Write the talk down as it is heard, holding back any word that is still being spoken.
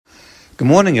Good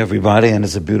morning, everybody, and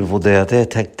it's a beautiful day out there.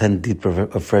 Take 10 deep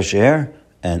of fresh air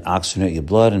and oxygenate your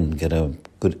blood and get a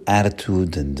good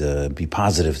attitude and be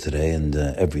positive today and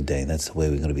every day. That's the way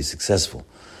we're going to be successful.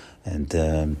 And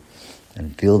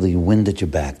feel the wind at your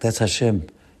back. That's Hashem.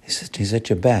 He's at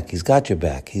your back. He's got your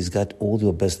back. He's got all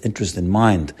your best interest in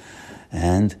mind.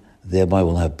 And thereby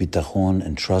we'll have bitachon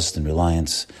and trust and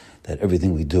reliance that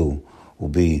everything we do will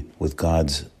be with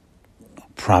God's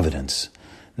providence.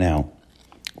 Now,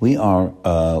 we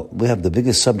have the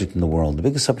biggest subject in the world. The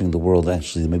biggest subject in the world,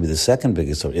 actually, maybe the second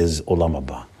biggest, is Olam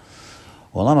Haba.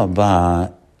 Olam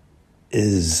Haba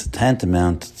is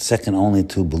tantamount, second only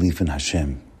to belief in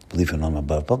Hashem, belief in Olam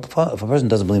Haba. If a person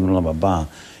doesn't believe in Olam Haba,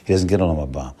 he doesn't get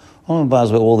Olam Haba. Olam Haba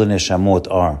is where all the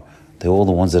neshamot are. They're all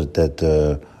the ones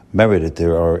that merit it. They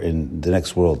are in the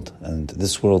next world. And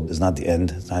this world is not the end.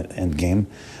 It's not end game.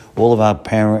 All of our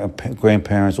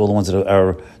grandparents, all the ones that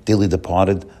are dearly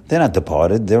departed, they're not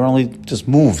departed. They're only just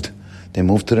moved. They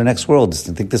moved to the next world. I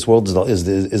think this world is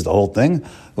the whole thing.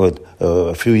 Or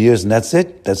a few years and that's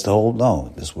it. That's the whole.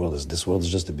 No, this world is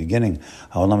just the beginning.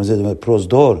 Now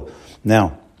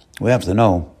we have to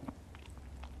know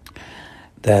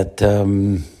that.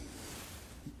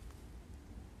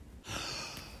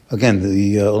 Again,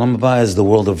 the Olam Haba is the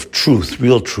world of truth,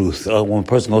 real truth. When a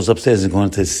person goes upstairs, he's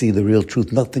going to see the real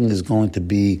truth. Nothing is going to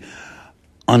be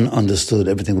ununderstood.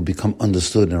 Everything will become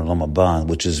understood in Olam Haba,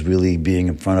 which is really being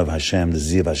in front of Hashem, the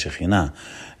Ziv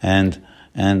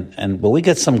HaShekhinah. But we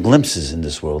get some glimpses in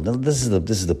this world. Now, this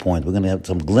is the point. We're going to have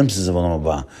some glimpses of Olam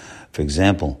Haba. For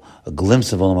example, a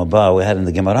glimpse of Olam Haba we had in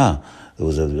the Gemara.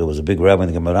 There was a big rabbi in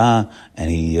the Gemara, and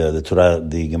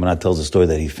the Gemara tells a story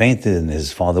that he fainted, and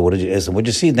his father, what did you ask him? What did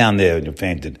you see down there when you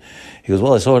fainted? He goes,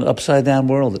 well, I saw an upside down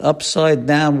world. An upside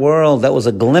down world. That was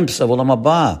a glimpse of Olam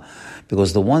Haba.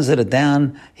 Because the ones that are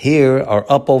down here are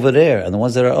up over there, and the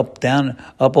ones that are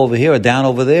up over here are down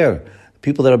over there.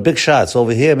 People that are big shots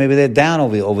over here, maybe they're down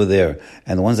over there.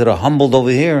 And the ones that are humbled over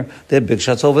here, they're big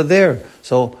shots over there.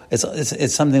 So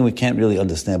it's something we can't really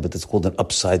understand, but it's called an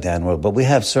upside down world. But we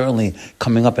have certainly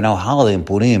coming up in our holiday in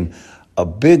Purim, a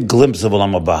big glimpse of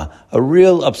Olam Haba, a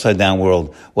real upside down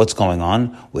world. What's going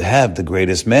on? We have the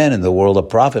greatest man in the world, a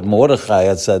prophet, Mordechai,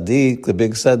 a tzaddik, the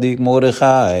big tzaddik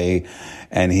Mordechai.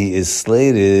 And he is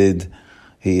slated,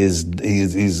 he's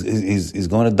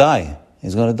going to die.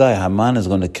 He's going to die. Haman is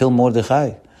going to kill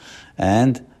Mordechai.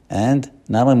 And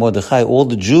not only Mordechai, all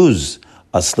the Jews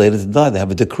are slated to die. They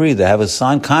have a decree. They have a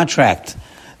signed contract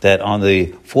that on the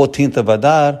 14th of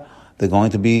Adar, they're going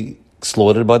to be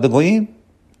slaughtered by the Goyim.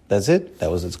 That's it.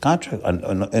 That was its contract.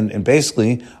 And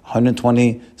basically,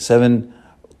 127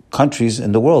 countries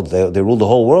in the world. They rule the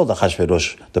whole world, the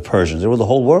Achashverosh, the Persians. They rule the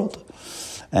whole world.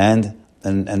 And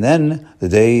then the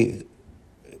day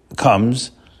comes,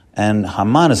 and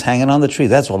Haman is hanging on the tree.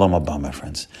 That's Olam Haba, my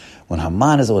friends. When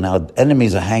our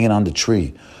enemies are hanging on the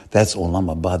tree, that's Olam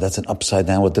Haba. That's an upside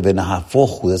down with the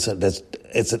Venahafochu.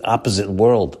 It's an opposite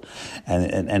world.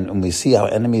 And we see our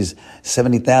enemies,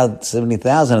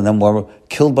 70,000 of them were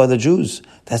killed by the Jews.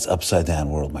 That's upside down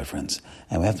world, my friends.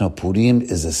 And we have to know Purim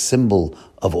is a symbol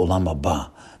of Olam Haba.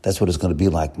 That's what it's going to be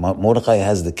like. Mordechai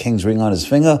has the king's ring on his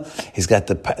finger. He's got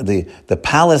the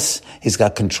palace. He's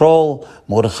got control.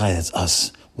 Mordechai, that's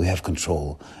us. We have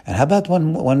control. And how about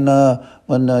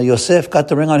when Yosef got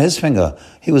the ring on his finger?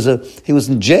 He was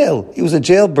in jail. He was a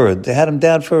jailbird. They had him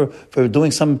down for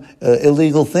doing some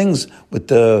illegal things with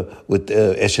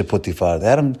Eshet Potiphar. They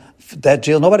had him that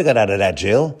jail. Nobody got out of that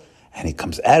jail. And he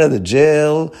comes out of the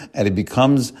jail and he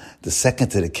becomes the second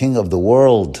to the king of the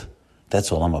world. That's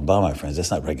Olam Haba, my friends. That's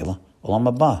not regular. Olam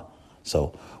Haba.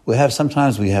 So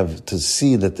sometimes we have to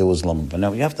see that there was Olam Haba.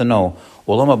 Now, you have to know,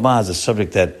 Olam Haba is a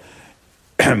subject that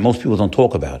most people don't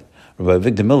talk about. Rabbi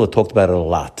Victor Miller talked about it a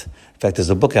lot. In fact,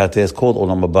 there's a book out there. It's called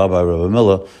Olam Haba by Rabbi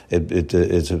Miller.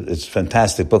 It's a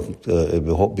fantastic book.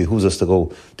 It behooves us to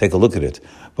go take a look at it.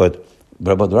 But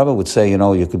the Rabbi would say,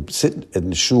 you could sit in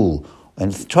the shul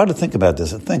and try to think about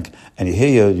this and think. And you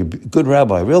hear your good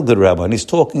rabbi, real good rabbi, and he's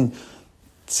talking.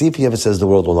 See if he ever says the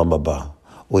word Olam Haba.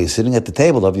 Or you're sitting at the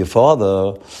table of your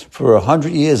father for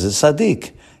 100 years as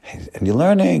Sadiq. And you're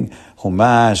learning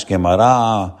Chumash,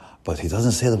 Gemara, but he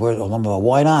doesn't say the word Olam Haba.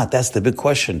 Why not? That's the big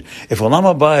question. If Olam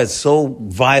Haba is so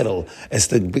vital, it's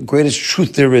the greatest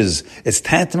truth there is. It's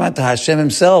tantamount to Hashem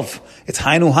himself. It's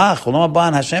Hainu Hach. Olam Haba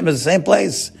and Hashem is the same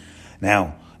place.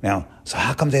 Now, so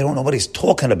how come nobody's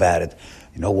talking about it?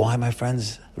 You know why, my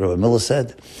friends? Rabbi Miller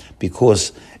said,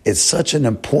 because it's such an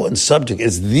important subject.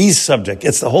 It's the subject.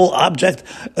 It's the whole object.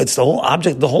 It's the whole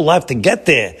object, the whole life to get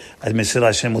there. As Mesilas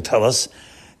Hashem will tell us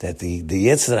that the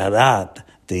Yetzer Hara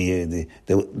the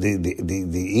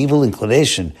evil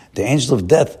inclination, the angel of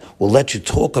death, will let you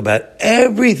talk about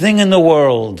everything in the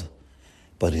world,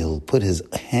 but he'll put his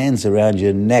hands around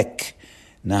your neck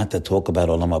not to talk about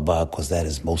Olam Haba, because that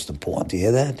is most important. You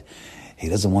hear that? He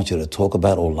doesn't want you to talk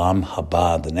about Olam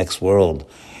Haba, the next world.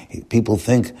 People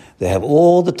think they have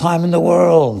all the time in the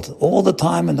world,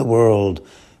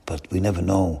 but we never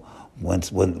know what's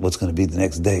going to be the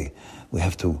next day.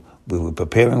 We're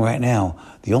preparing right now.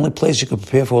 The only place you can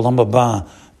prepare for Olam Haba,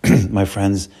 my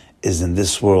friends, is in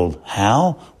this world.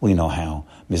 How? We know how.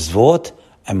 Mitzvot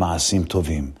and Ma'asim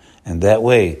Tovim. And that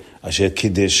way, Asher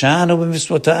Kideshanu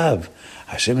b'mitzvotav.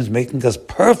 Hashem is making us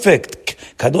perfect.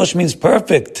 Kadosh means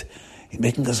perfect. He's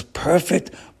making us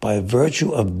perfect by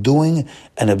virtue of doing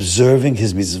and observing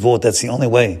His mitzvot. That's the only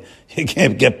way. You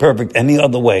can't get perfect any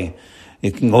other way.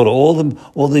 You can go to all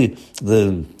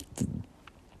the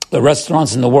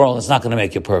restaurants in the world. It's not going to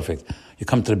make you perfect. You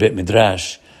come to the Beit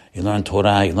Midrash, you learn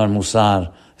Torah, you learn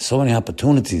Musar. So many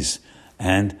opportunities,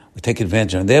 and we take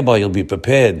advantage of it. And thereby, you'll be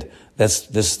prepared.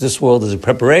 This world is a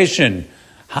preparation.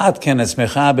 Prepare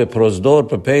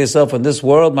yourself in this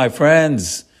world, my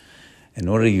friends. In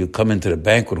order you come into the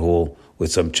banquet hall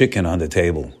with some chicken on the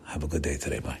table. Have a good day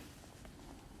today. Bye.